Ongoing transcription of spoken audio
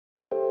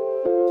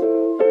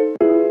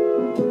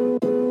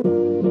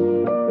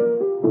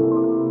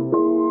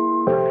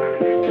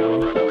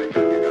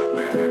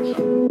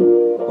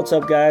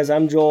What's up, guys?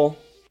 I'm Joel.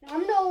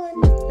 I'm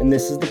Nolan. And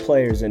this is the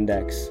Players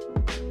Index.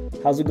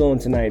 How's it going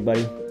tonight,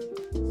 buddy?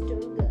 It's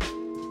doing good.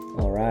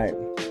 All right.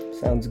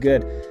 Sounds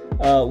good.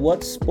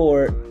 What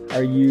sport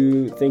are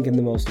you thinking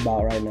the most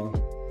about right now?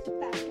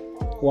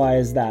 Basketball. Why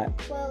is that?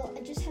 Well,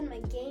 I just had my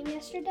game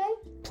yesterday.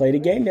 Played a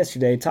game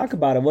yesterday. Talk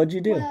about it. What'd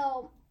you do?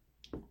 Well,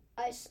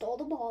 I stole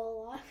the ball a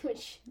lot,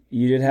 which...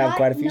 You did have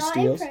quite a few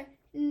steals.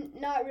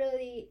 Not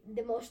really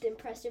the most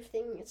impressive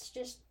thing. It's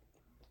just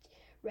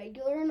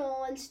regular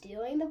Nolan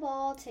stealing the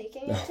ball,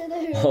 taking it to the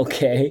hoop.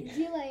 Okay.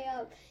 Easy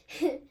layup.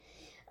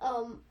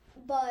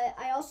 But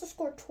I also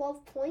scored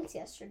 12 points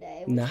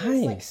yesterday. Which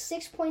was like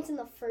 6 points in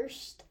the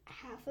first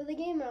half of the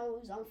game, and I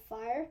was on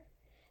fire.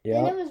 Yeah.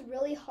 And it was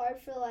really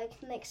hard for like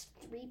the next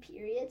 3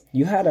 periods.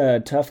 You had a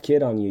tough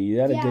kid on you. You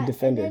had a good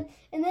defender.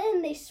 And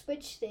then they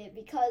switched it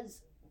because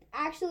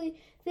actually,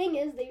 thing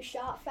is, they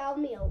shot fouled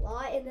me a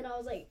lot, and then I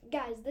was like,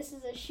 guys, this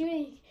is a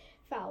shooting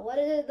foul. What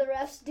are the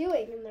refs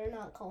doing? And they're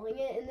not calling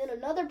it. And then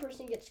another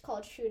person gets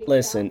called shooting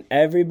Listen, foul.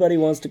 everybody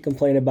wants to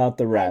complain about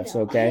the refs,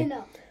 okay? I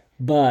know.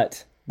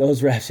 But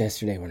those refs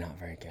yesterday were not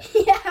very good.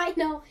 Yeah, I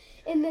know.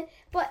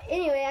 But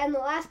anyway, in the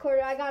last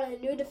quarter, I got a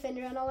new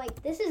defender, and I'm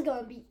like, this is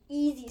going to be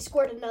easy.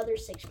 Scored another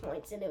 6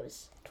 points, and it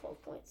was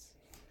 12 points.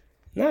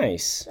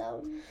 Nice.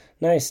 So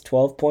Nice.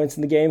 12 points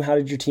in the game. How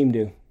did your team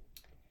do?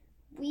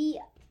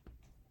 we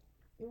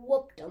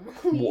whooped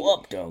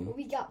them.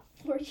 We got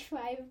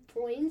 45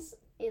 points,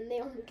 and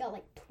they only got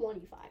like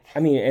 25. I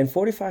mean, and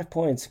 45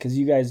 points because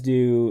you guys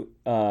do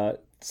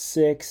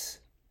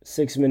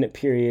 6-minute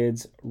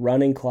periods,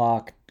 running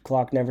clock.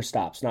 Clock never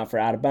stops. Not for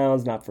out of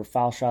bounds, not for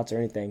foul shots or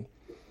anything.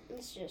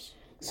 It's just...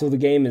 So the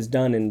game is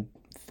done in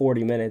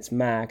 40 minutes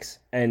max.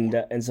 And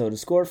so to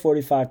score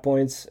 45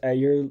 points at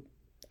your,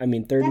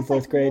 third and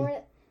fourth grade,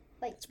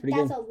 that's pretty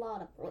good. That's a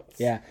lot of points.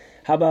 Yeah.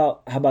 How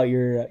about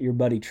your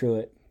buddy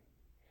Truitt?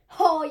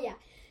 Oh, yeah.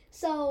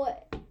 So,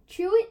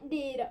 Truitt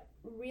did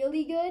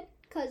really good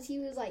because he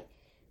was like,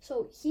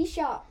 so he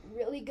shot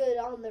really good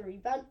on the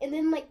rebound. And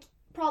then, like,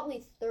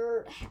 probably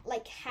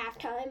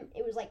halftime,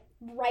 it was, like,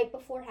 right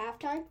before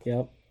halftime.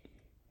 Yep.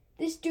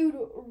 This dude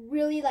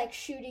really liked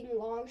shooting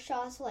long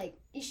shots. Like,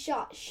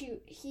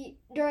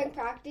 during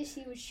practice,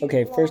 he was shooting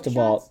Okay, long first of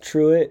all, shots.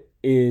 Truitt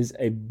is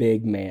a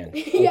big man.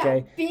 Okay? Yeah,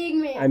 big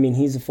man. I mean,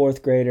 he's a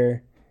fourth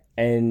grader.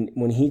 And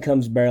when he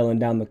comes barreling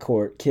down the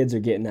court, kids are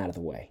getting out of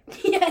the way.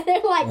 Yeah,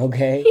 they're like,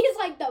 okay? He's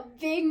like the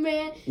big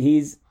man.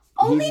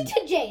 Only to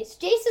Jace.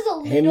 Jace is a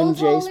little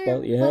taller,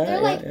 but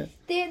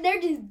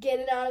they're just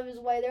getting out of his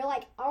way. They're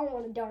like, I don't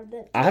want to guard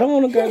that. I don't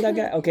want to guard that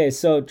guy. Okay,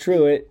 so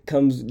Truitt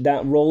comes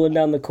down, rolling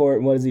down the court,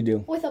 and what does he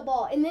do? With a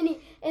ball.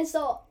 And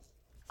so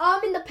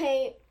I'm in the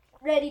paint,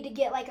 ready to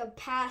get like a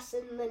pass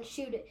and then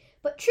shoot it.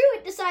 But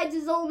Truitt decides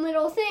his own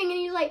little thing, and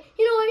he's like,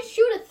 you know what,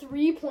 shoot a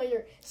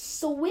three-pointer.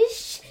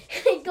 Swish,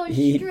 and goes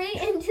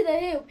straight into the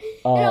hoop.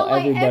 Oh, and I'm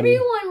like,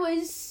 everyone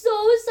was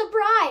so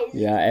surprised.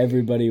 Yeah,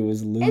 everybody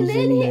was losing their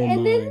mind.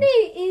 And then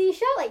he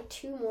shot like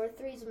 2 more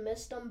threes,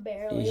 missed them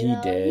barely. He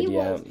did,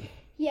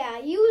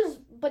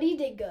 But he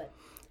did good.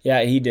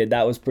 Yeah, he did.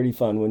 That was pretty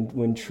fun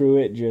when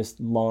Truitt just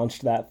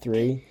launched that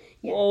 3.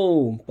 Yeah.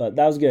 Whoa, but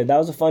that was good. That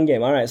was a fun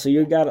game. All right, so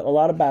you got a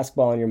lot of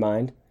basketball in your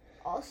mind.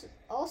 Also,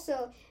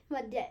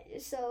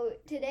 so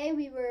today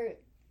we were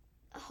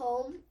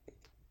home,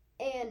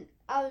 and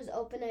I was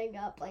opening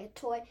up like a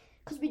toy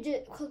because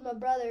my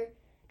brother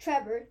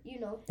Trevor,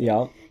 you know.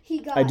 Yeah.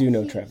 I do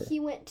know Trevor.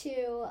 He went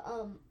to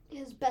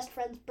his best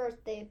friend's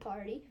birthday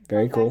party.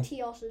 Very cool. Fact,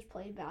 he also is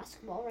playing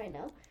basketball right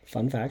now.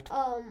 Fun fact.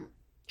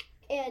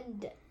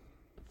 And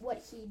what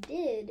he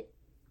did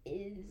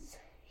is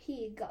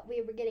we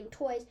were getting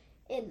toys,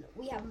 and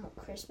we have him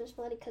Christmas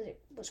money because it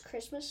was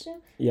Christmas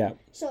soon. Yeah.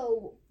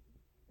 So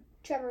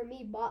Trevor and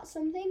me bought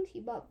some things.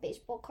 He bought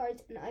baseball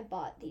cards, and I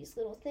bought these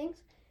little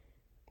things.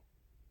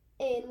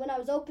 And when I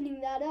was opening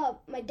that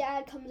up, my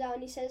dad comes out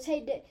and he says,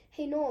 hey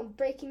Nolan,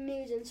 breaking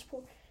news in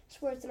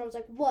sports. And I was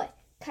like, what?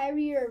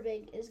 Kyrie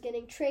Irving is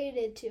getting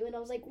traded to. And I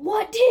was like,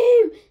 what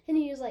team? And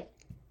he was like,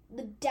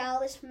 the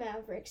Dallas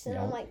Mavericks. And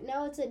I'm like,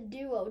 now it's a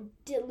duo.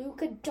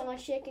 Luka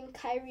Doncic and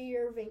Kyrie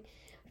Irving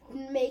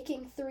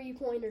making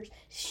three-pointers,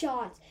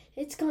 shots.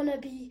 It's gonna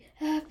be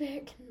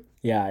epic.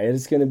 Yeah,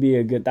 it's gonna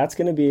be that's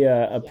gonna be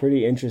a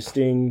pretty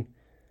interesting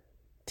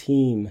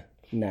team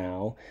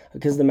now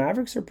because the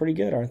Mavericks are pretty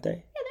good, aren't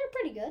they? Yeah, they're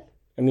pretty good.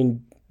 I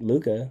mean,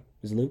 Luka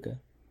is Luka.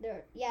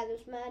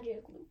 There's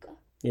Magic Luka.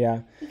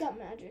 Yeah. He got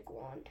Magic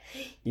Wand.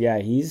 Yeah,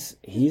 he's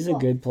a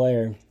good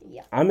player.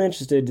 Yeah. I'm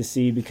interested to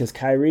see because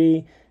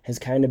Kyrie has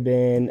kind of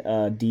been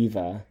a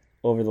diva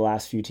over the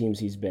last few teams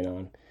he's been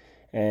on.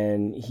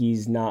 And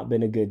he's not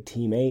been a good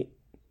teammate.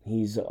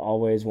 He's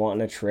always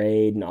wanting to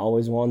trade and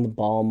always wanting the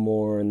ball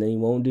more, and then he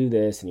won't do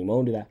this and he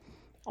won't do that.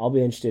 I'll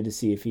be interested to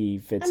see if he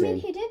fits in.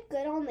 He did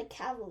good on the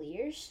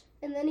Cavaliers,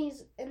 and then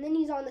he's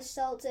on the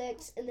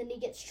Celtics, and then he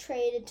gets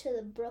traded to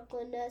the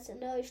Brooklyn Nets, and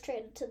now he's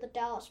traded to the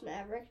Dallas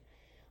Mavericks.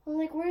 I'm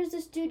like, where's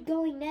this dude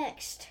going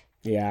next?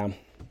 Yeah,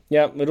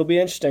 it'll be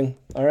interesting.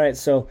 All right,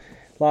 so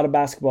a lot of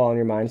basketball on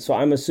your mind. So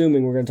I'm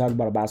assuming we're going to talk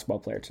about a basketball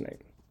player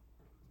tonight.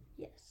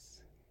 Yes.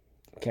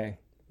 Okay,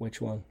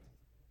 which one?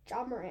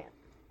 Ja Morant.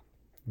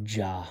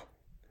 Ja.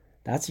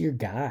 That's your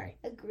guy.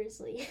 A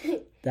Grizzly.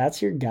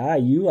 That's your guy.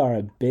 You are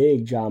a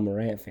big Ja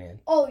Morant fan.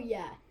 Oh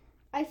yeah.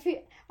 I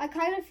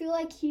kind of feel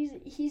like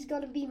he's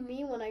gonna be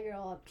me when I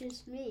grow up.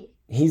 Just me.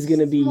 He's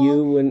gonna be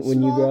you when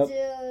you grow up.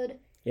 Dude.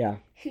 Yeah.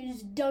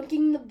 Who's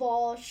dunking the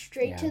ball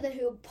straight to the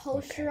hoop,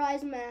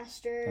 posterized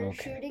master,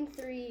 Okay. shooting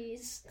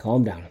threes.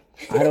 Calm down.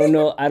 I don't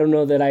know. I don't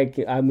know that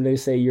I'm gonna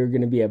say you're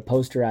gonna be a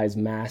posterized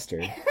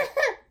master.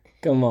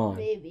 Come on.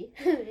 Maybe.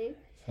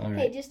 All right.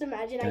 Hey, just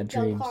imagine I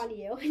dunk on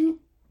you.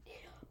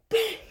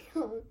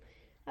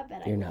 I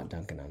bet You're not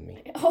dunking on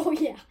me. Oh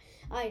yeah,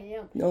 I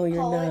am. No,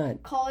 you're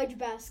not. College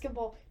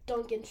basketball,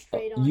 dunking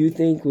straight on You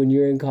think when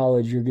you're in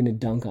college you're gonna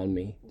dunk on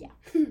me? Yeah.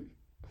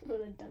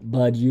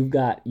 Bud, you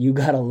got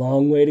a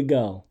long way to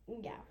go.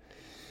 Yeah.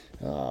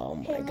 Oh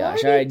my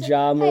gosh! All right,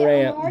 Ja Morant.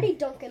 Hey, I'm already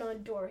dunking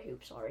on door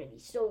hoops already,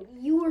 so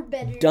you were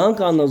better.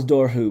 Dunk on those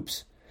door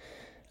hoops.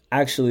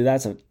 Actually,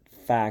 that's a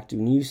fact.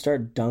 When you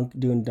start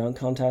doing dunk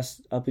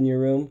contests up in your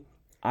room,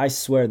 I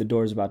swear the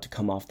door's about to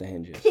come off the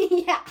hinges.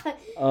 Yeah.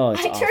 Oh,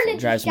 it's I awful. turned It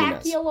into drives me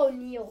nuts. Shaquille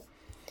O'Neal.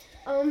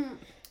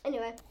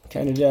 Anyway.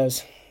 Kind of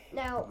does.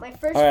 Now, my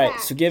first All right,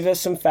 fact. so give us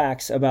some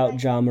facts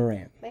about Ja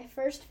Morant. My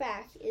first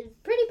fact is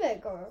pretty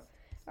big, all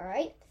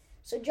right?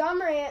 So, Ja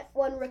Morant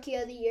won Rookie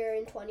of the Year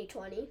in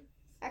 2020.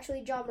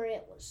 Actually, Ja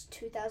Morant was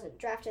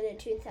drafted in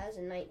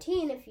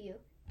 2019, if you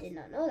did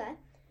not know that.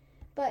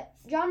 But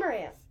Ja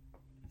Morant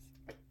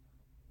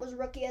was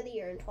Rookie of the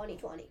Year in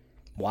 2020.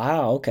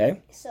 Wow,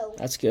 okay. So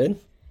That's good.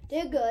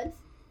 did good.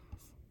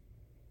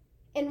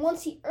 And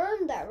once he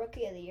earned that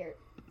Rookie of the Year,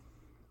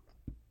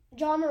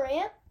 Ja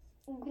Morant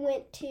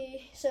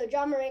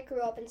Ja Morant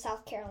grew up in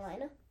South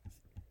Carolina.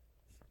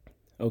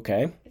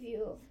 Okay.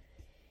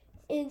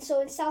 And so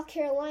in South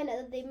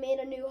Carolina, they made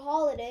a new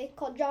holiday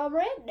called Ja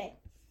Morant Day.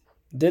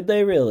 Did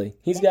they really?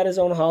 He's got his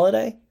own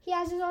holiday? He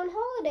has his own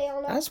holiday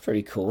on That's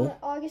pretty cool.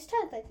 on August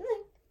 10th, I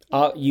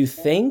think. You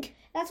think?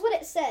 That's what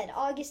it said,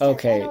 August 10th.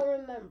 Okay. I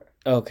don't remember.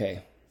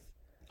 Okay.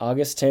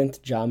 August 10th,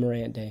 Ja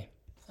Morant Day.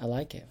 I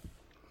like it.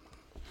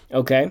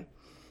 Okay.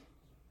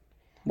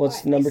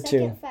 What's number my 2?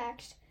 second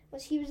fact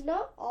was he was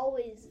not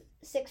always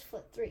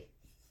 6'3".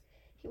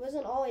 He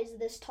wasn't always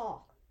this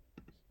tall.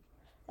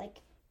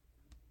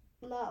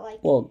 Not like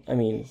Well, I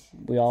mean,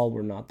 we all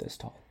were not this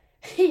tall.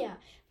 yeah,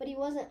 but he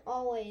wasn't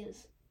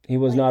always He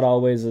was not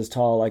always as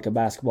tall like a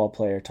basketball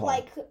player tall.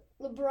 like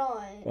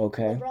LeBron.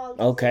 Okay. LeBron,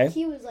 Okay.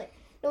 He was like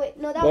that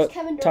was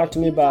Kevin Durant. Talk to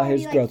me about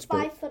his growth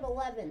spurt.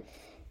 5'11"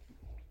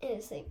 in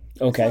his thing.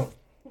 Okay. So,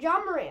 Ja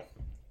Morant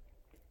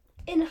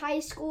in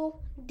high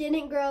school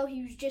didn't grow.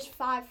 He was just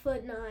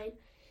 5'9",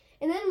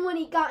 and then when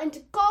he got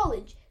into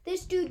college,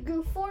 this dude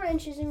grew 4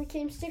 inches and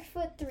became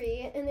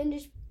 6'3", and then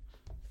just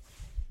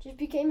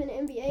became an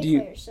NBA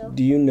player. So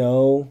do you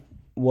know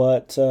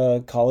what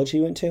college he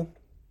went to?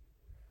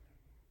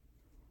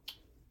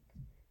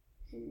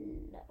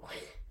 no.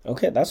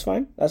 Okay, that's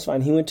fine. That's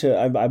fine. He went to,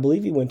 I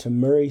believe he went to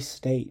Murray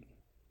State,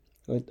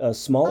 a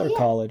smaller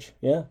college.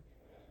 Yeah.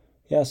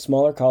 Yeah,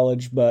 smaller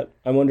college, but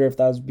I wonder if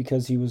that was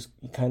because he was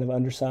kind of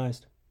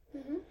undersized.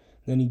 Mm-hmm.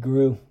 Then he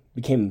grew,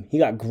 he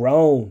got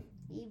grown.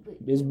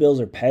 His bills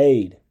are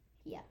paid.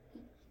 Yeah.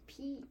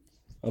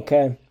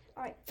 Okay.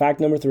 All right. Fact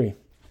number 3.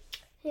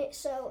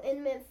 So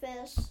in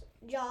Memphis,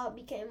 Ja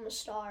became a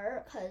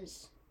star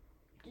because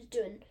he's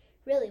doing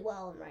really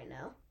well right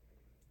now.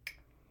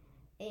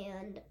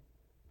 And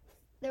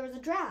there was a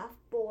draft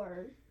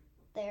born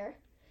there.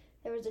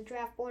 There was a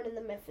draft born in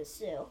the Memphis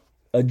Zoo.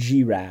 A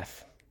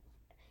giraffe.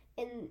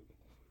 And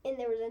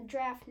there was a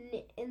draft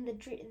in the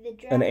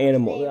draft. An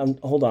animal.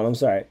 Hold on, I'm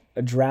sorry.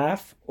 A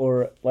giraffe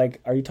or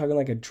are you talking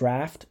like a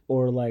draft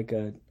or like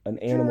an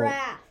animal?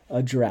 Giraffe.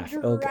 A giraffe.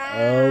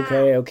 Giraffe.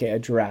 Okay, a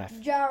giraffe.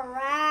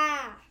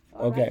 Giraffe.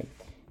 Okay.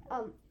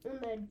 Right.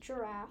 And the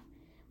giraffe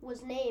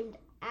was named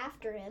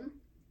after him,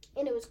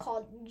 and it was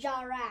called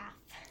Giraffe.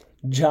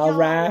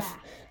 Giraffe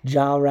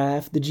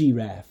the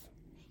giraffe.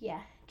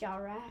 Yeah,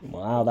 Giraffe.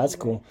 Wow, that's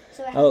cool.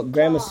 So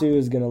Grandma Sue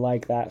is gonna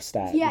like that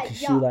stat because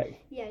she would.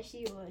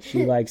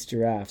 She likes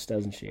giraffes,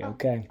 doesn't she?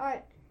 Okay. All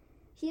right.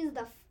 He was the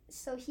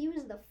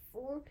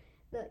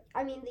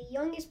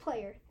youngest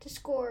player to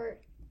score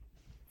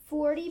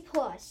 40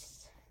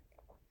 plus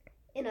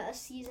in a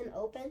season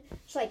open.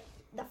 It's like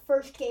the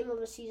first game of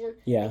the season.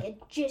 Yeah. Like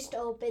it just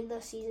opened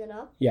the season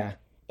up. Yeah.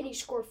 And he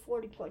scored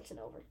 40 points and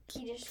over.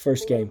 He just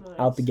first game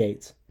out the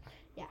gates.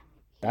 Yeah.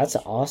 That's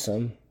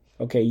awesome.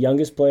 Okay,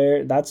 youngest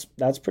player. That's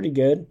pretty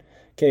good.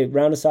 Okay,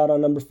 round us out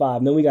on number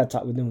 5. Then we got to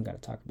talk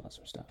about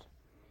some stuff.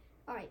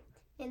 All right.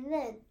 And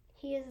then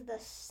he is the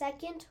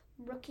second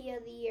Rookie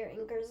of the Year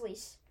in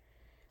Grizzlies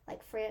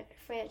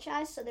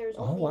franchise. So there's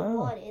only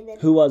one. And then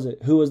who was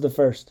it? Who was the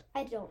first?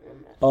 I don't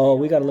remember. Oh,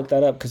 we got to look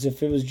that up because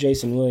if it was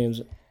Jason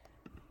Williams,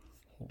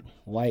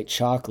 white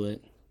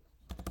chocolate.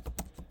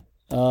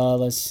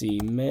 Let's see,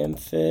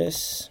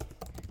 Memphis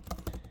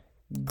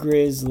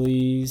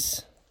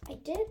Grizzlies. I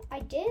did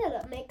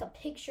make a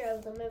picture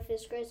of the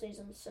Memphis Grizzlies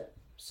and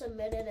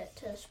submitted it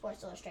to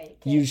Sports Illustrated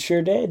Kids. You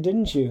sure did,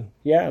 didn't you?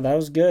 Yeah, that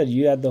was good.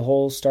 You had the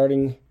whole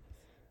starting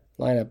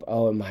Lineup.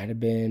 Oh, it might have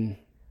been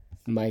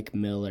Mike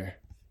Miller.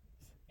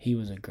 He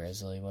was a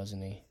Grizzly,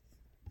 wasn't he?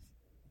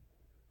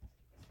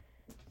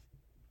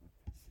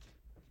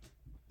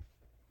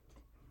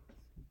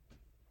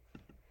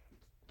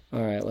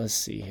 All right, let's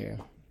see here.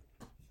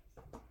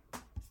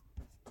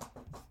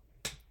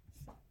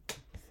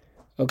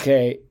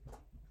 Okay.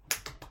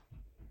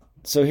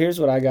 So here's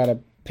what I got to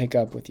pick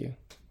up with you.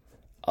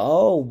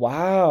 Oh,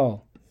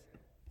 wow.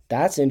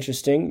 That's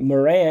interesting.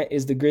 Morant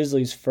is the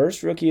Grizzlies'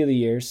 first Rookie of the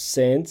Year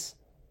since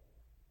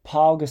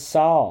Paul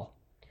Gasol,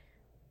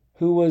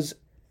 who was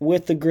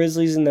with the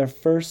Grizzlies in their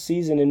first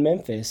season in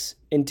Memphis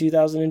in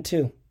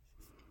 2002.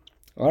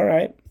 All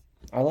right.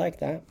 I like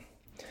that.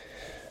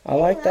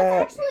 That's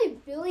actually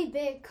really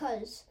big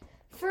because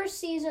first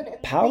season and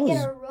they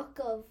get a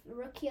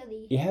Rookie of the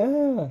Year.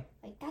 Yeah.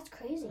 Like, that's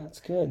crazy. That's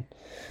good.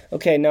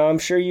 Okay, now I'm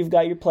sure you've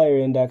got your player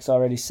index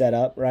already set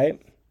up,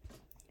 right?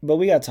 But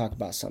we got to talk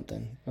about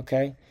something,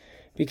 okay?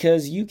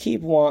 Because you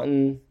keep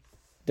wanting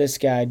this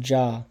guy,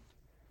 Ja,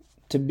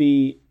 to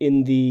be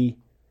in the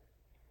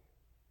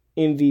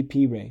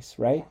MVP race,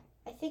 right?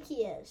 I think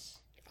he is.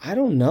 I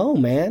don't know,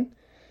 man.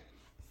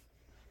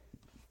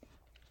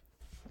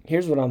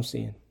 Here's what I'm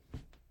seeing.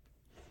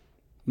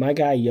 My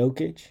guy,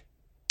 Jokic,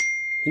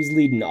 he's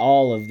leading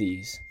all of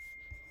these.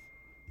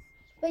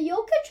 But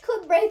Jokic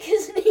could break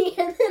his knee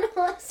and then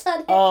all of a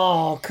sudden...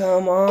 Oh,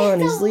 come on.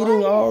 He's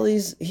leading all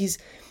these.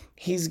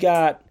 He's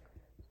got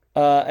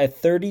a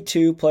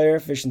 32 player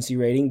efficiency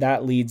rating.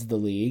 That leads the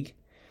league.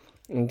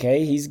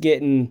 Okay, he's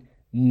getting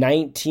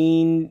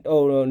 19.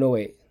 Oh, no,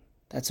 wait.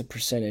 That's a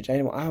percentage.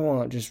 I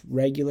want just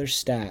regular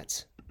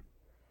stats.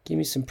 Give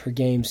me some per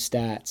game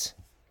stats.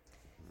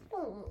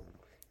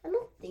 I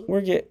don't think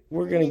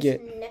we're gonna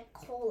get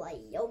Nikola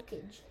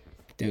Jokic,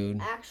 dude.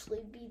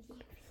 Actually be the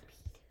MVP.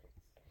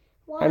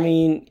 Why? I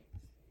mean,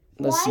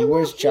 let's see.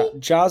 Where's Ja?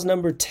 Ja's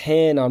number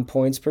 10 on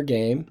points per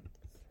game.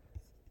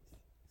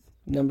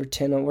 Number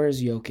 10 on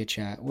where's Jokic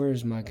at?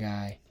 Where's my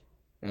guy?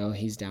 Oh,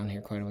 he's down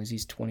here quite a ways.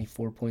 He's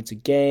 24 points a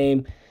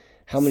game.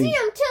 How many? See,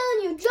 I'm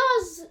telling you,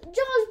 Ja's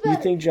better. You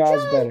think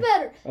Ja's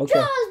better? Okay.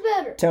 Ja's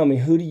better. Tell me,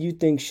 who do you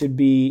think should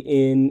be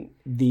in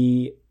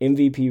the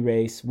MVP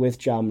race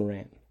with Ja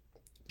Morant?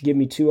 Give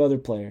me two other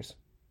players.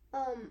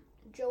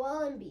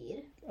 Joel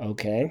Embiid.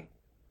 Okay.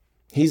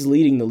 He's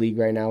leading the league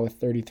right now with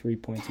 33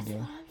 points a game.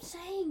 That's what I'm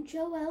saying.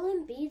 Joel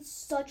Embiid's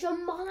such a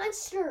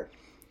monster.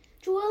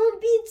 Joel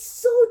Embiid's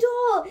so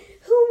tall.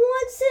 Who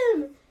wants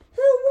him?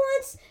 Who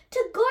wants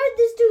to guard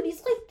this dude?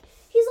 He's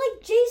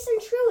like Jason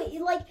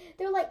Truitt.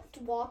 They're like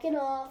walking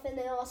off, and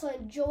then all of a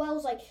sudden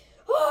Joel's like,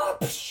 oh,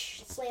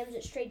 slams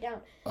it straight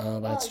down.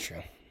 Oh, that's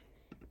true.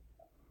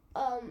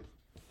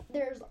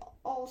 There's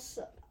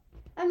also,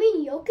 I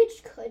mean,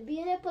 Jokic could be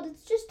in it, but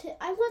it's just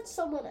I want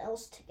someone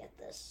else to get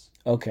this.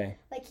 Okay.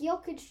 Like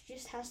Jokic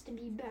just has to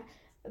be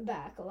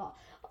back a lot.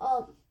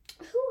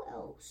 Who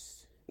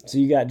else? So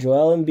you got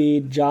Joel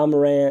Embiid, Ja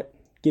Morant.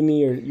 Give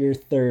me your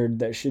third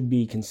that should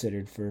be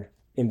considered for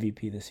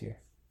MVP this year.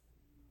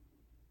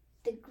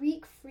 The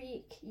Greek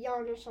freak,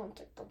 Giannis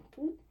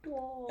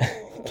Antetokounmpo.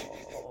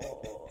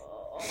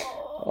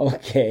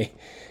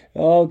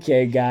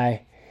 Okay,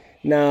 guy.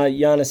 Nah,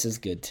 Giannis is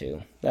good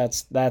too.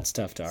 That's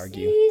tough to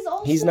argue.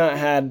 He's not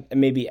had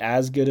maybe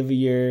as good of a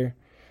year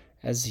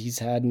as he's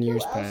had in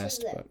years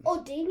past. But...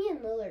 Oh, Damian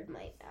Lillard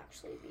might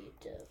actually be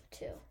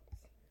too.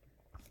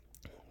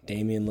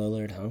 Damian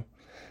Lillard, huh?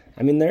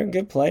 I mean, they're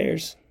good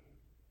players.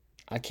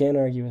 I can't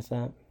argue with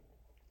that.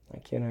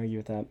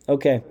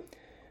 Okay,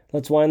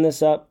 let's wind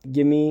this up.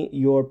 Give me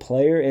your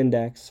player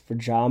index for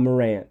Ja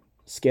Morant.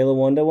 Scale of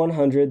 1 to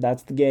 100,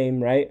 that's the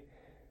game, right?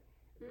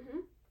 Mm-hmm.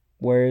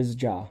 Where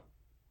is Ja?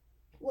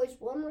 Well, he's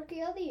one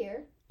Rookie of the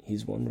Year.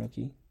 He's one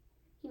rookie.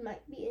 He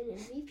might be an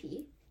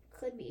MVP.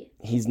 Could be.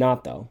 He's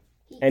not, though.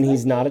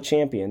 He's not a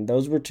champion.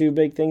 Those were two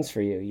big things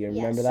for you. You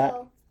remember that?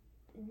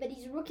 But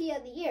he's Rookie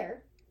of the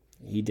Year.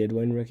 He did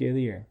win Rookie of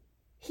the Year.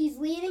 He's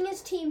leading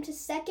his team to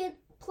second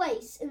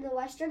place in the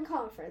Western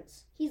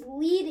Conference. He's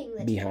leading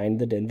the behind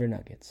the Denver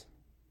Nuggets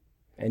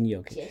and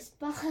Jokic. Just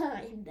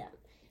behind them.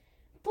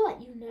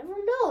 But you never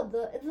know.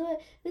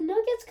 The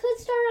Nuggets could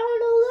start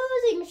on a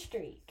losing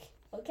streak.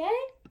 Okay?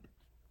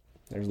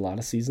 There's a lot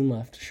of season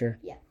left, sure.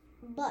 Yeah.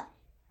 But,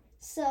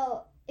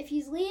 so, if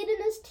he's leading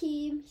his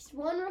team, he's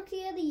one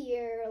Rookie of the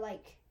Year,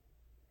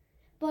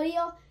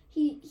 but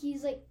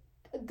he's like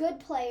a good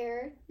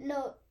player.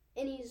 No,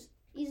 and he's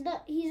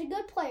a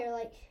good player.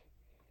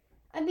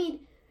 I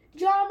mean,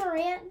 Ja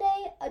Morant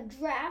Day, a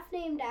draft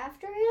named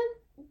after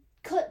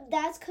him,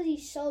 that's because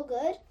he's so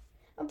good.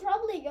 I'm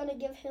probably going to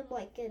give him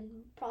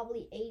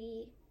probably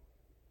 80,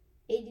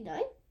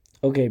 89.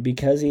 Okay,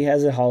 because he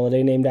has a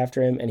holiday named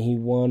after him and he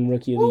won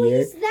Rookie of the Year.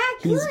 He's that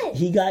good.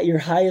 He got your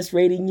highest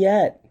rating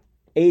yet.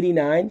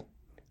 89.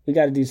 We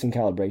got to do some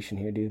calibration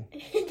here, dude.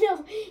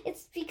 No,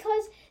 it's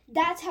because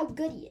that's how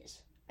good he is.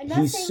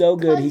 He's so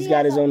good, he's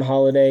got his own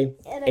holiday.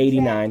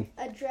 89.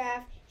 A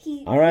draft.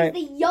 He's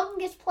the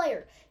youngest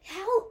player.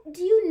 How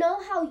do you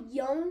know how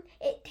young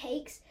it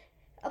takes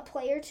a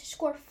player to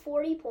score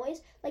 40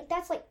 points?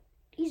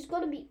 He's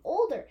going to be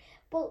older.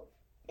 But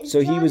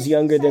So he was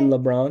younger than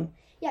LeBron?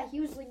 Yeah,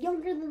 he was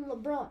younger than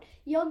LeBron,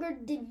 younger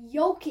than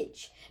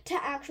Jokic to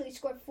actually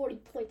score 40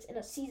 points in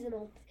a season.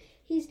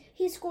 He is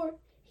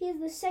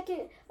the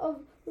second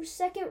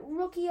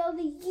rookie of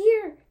the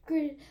year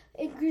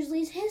in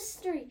Grizzlies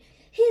history.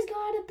 He's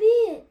got to be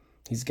it.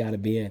 He's got to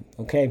be it.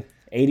 Okay,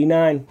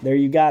 89. There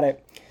you got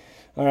it.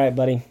 All right,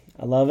 buddy.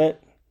 I love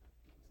it.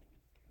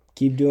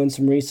 Keep doing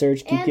some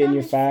research. Keep getting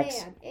your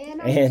facts.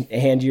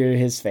 And you're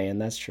his fan.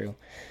 That's true.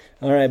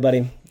 All right,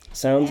 buddy.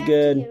 Sounds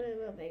good.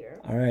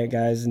 All right,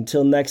 guys.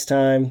 Until next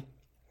time,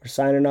 we're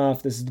signing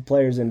off. This is the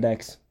Players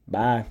Index.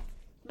 Bye.